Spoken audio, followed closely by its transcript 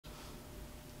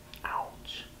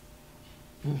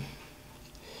Okay,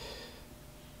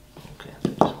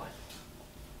 this way.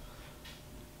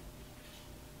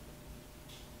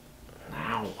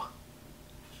 Ow.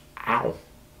 Ow.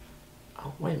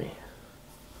 Oh, wait a minute.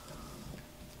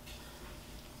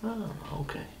 Oh,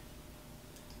 okay.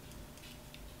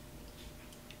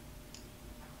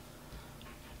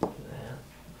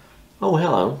 Oh,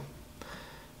 hello.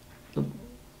 You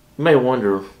may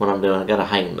wonder what I'm doing. I got a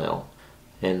hangnail.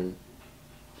 And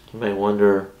you may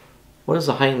wonder, what does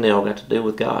a hangnail got to do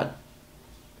with God?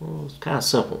 Well, it's kind of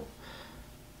simple.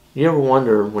 You ever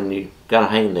wonder when you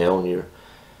got a hangnail and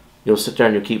you'll sit there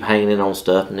and you'll keep hanging on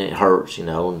stuff and it hurts, you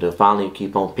know, until finally you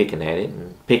keep on picking at it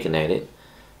and picking at it,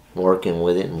 working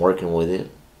with it and working with it,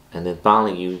 and then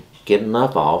finally you get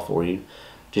enough off or you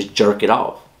just jerk it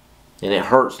off. And it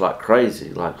hurts like crazy.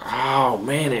 Like, oh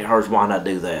man, it hurts. Why not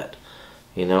do that?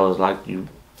 You know, it's like you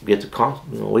get the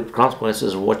with the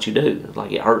consequences of what you do. It's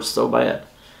like it hurts so bad.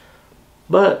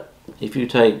 But if you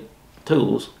take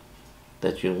tools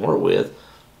that you can work with,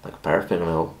 like a pair of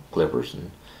fingernail clippers,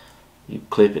 and you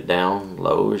clip it down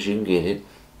low as you can get it,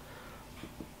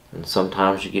 and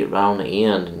sometimes you get right on the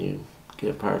end and you get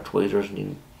a pair of tweezers and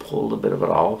you pull a bit of it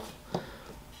off.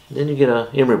 Then you get a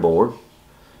emery board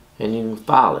and you can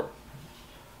file it.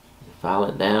 File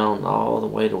it down all the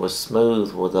way to a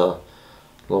smooth with a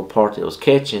little part that was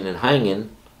catching and hanging.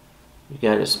 You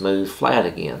got it smooth flat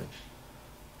again.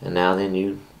 And now then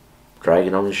you drag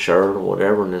it on your shirt or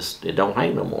whatever and it don't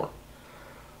hang no more.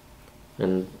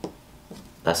 And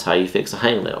that's how you fix a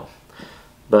hangnail.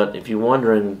 But if you're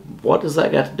wondering, what does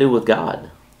that got to do with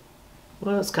God?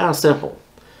 Well, it's kind of simple.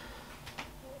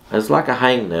 It's like a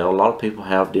hangnail. A lot of people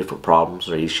have different problems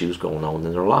or issues going on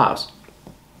in their lives.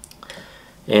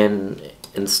 And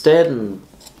instead of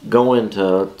going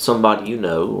to somebody you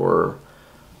know or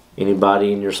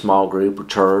anybody in your small group or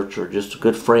church or just a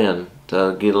good friend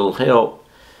to get a little help,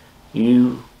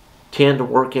 you tend to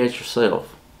work at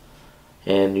yourself.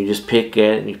 And you just pick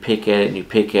at it and you pick at it and you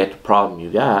pick at the problem you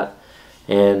got,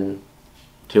 and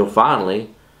till finally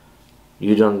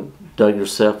you done dug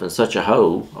yourself in such a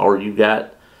hole, or you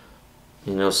got,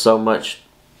 you know, so much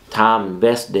time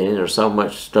invested in it or so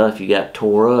much stuff you got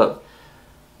tore up,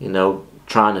 you know,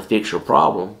 trying to fix your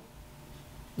problem.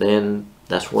 Then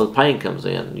that's where the pain comes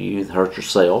in. You either hurt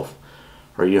yourself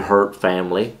or you hurt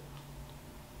family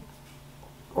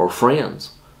or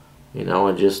friends, you know,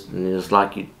 and it's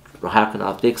like, how can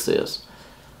I fix this?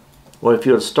 Well, if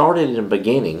you had started in the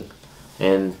beginning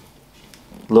and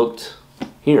looked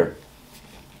here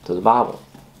to the Bible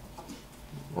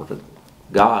or to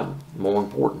God, more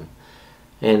important,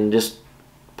 and just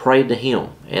prayed to Him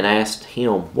and asked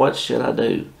Him, what should I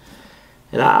do?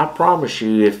 And I promise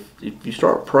you, if you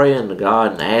start praying to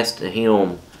God and asking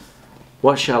Him,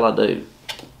 what shall I do?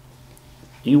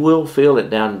 You will feel it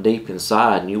down deep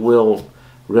inside, and you will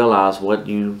realize what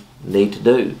you need to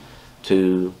do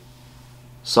to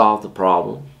solve the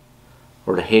problem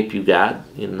or to help you guide,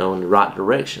 you know, in the right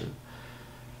direction.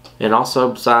 And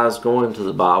also, besides going to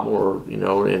the Bible or, you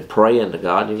know, and praying to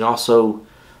God, you also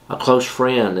a close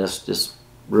friend that's just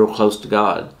real close to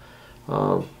God.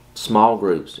 Small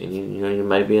groups, and you know, you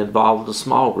may be involved with a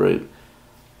small group.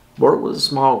 Work with a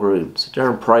small group. Sit there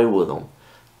and pray with them.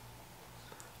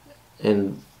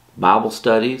 And Bible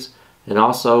studies, and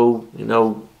also, you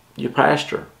know, your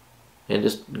pastor, and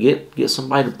just get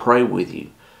somebody to pray with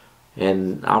you.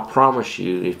 And I promise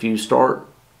you, if you start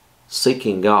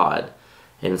seeking God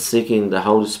and seeking the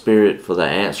Holy Spirit for the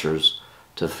answers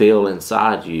to fill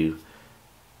inside you,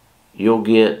 you'll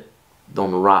get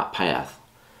on the right path,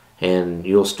 and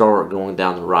you'll start going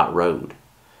down the right road.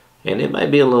 And it may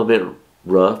be a little bit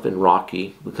rough and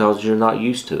rocky because you're not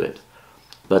used to it,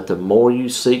 but the more you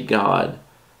seek God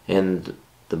and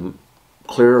the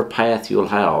clearer path you'll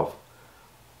have,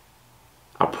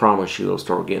 I promise you it'll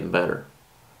start getting better.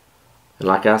 And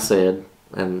like I said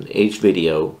in each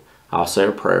video, I'll say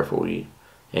a prayer for you,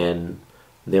 and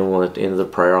then at the end of the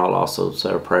prayer I'll also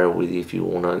say a prayer with you if you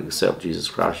want to accept Jesus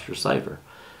Christ as your Savior.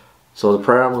 So the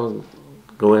prayer, I'm going to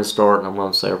go ahead and start, and I'm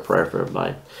going to say a prayer for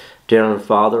everybody. Dear Heavenly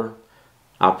Father,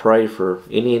 I pray for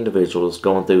any individual that's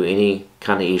going through any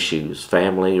kind of issues,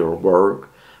 family or work,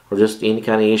 or just any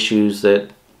kind of issues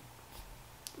that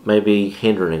may be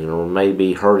hindering or may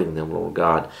be hurting them, Lord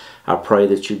God. I pray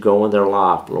that you go in their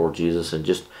life, Lord Jesus, and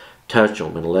just touch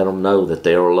them and let them know that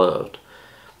they are loved.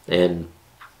 And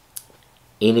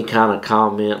any kind of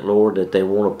comment, Lord, that they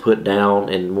want to put down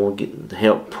and want to get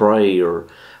help pray or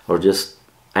just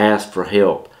ask for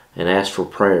help and ask for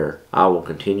prayer, I will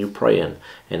continue praying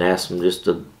and ask them just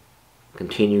to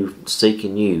continue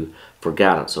seeking you for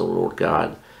guidance, oh Lord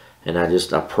God. And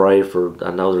I pray for,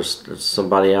 I know there's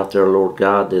somebody out there, Lord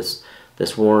God, that's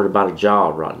wondering about a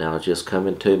job right now. It's just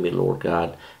coming to me, Lord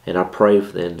God. And I pray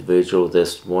for the individual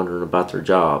that's wondering about their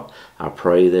job. I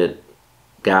pray that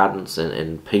guidance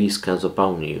and peace comes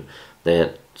upon you,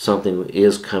 that something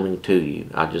is coming to you.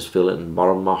 I just feel it in the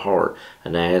bottom of my heart.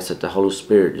 And I ask that the Holy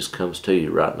Spirit just comes to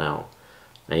you right now.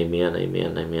 Amen,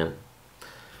 amen, amen.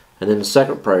 And then the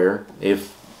second prayer,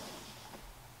 if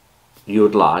you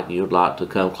would like to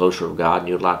come closer to God and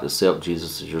you would like to accept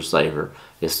Jesus as your Savior,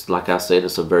 it's like I said,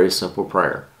 it's a very simple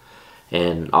prayer.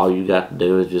 And all you got to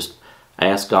do is just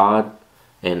ask God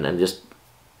and just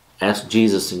ask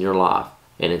Jesus in your life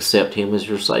and accept Him as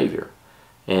your Savior.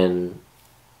 And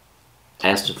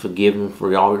ask to forgive Him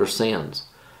for all your sins.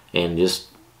 And just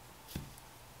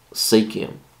seek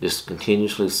Him. Just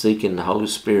continuously seeking the Holy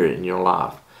Spirit in your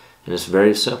life. And it's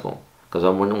very simple. Because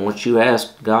once you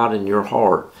ask God in your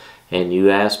heart and you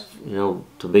ask,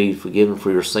 to be forgiven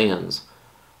for your sins,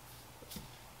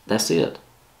 that's it.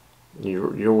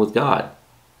 You're with God.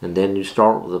 And then you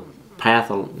start with the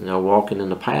path, walking in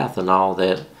the path and all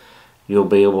that, you'll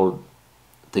be able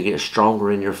to get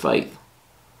stronger in your faith.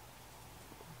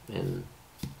 And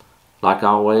like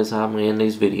always, I'm in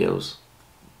these videos.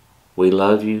 We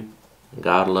love you, and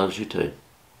God loves you too.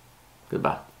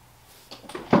 Goodbye.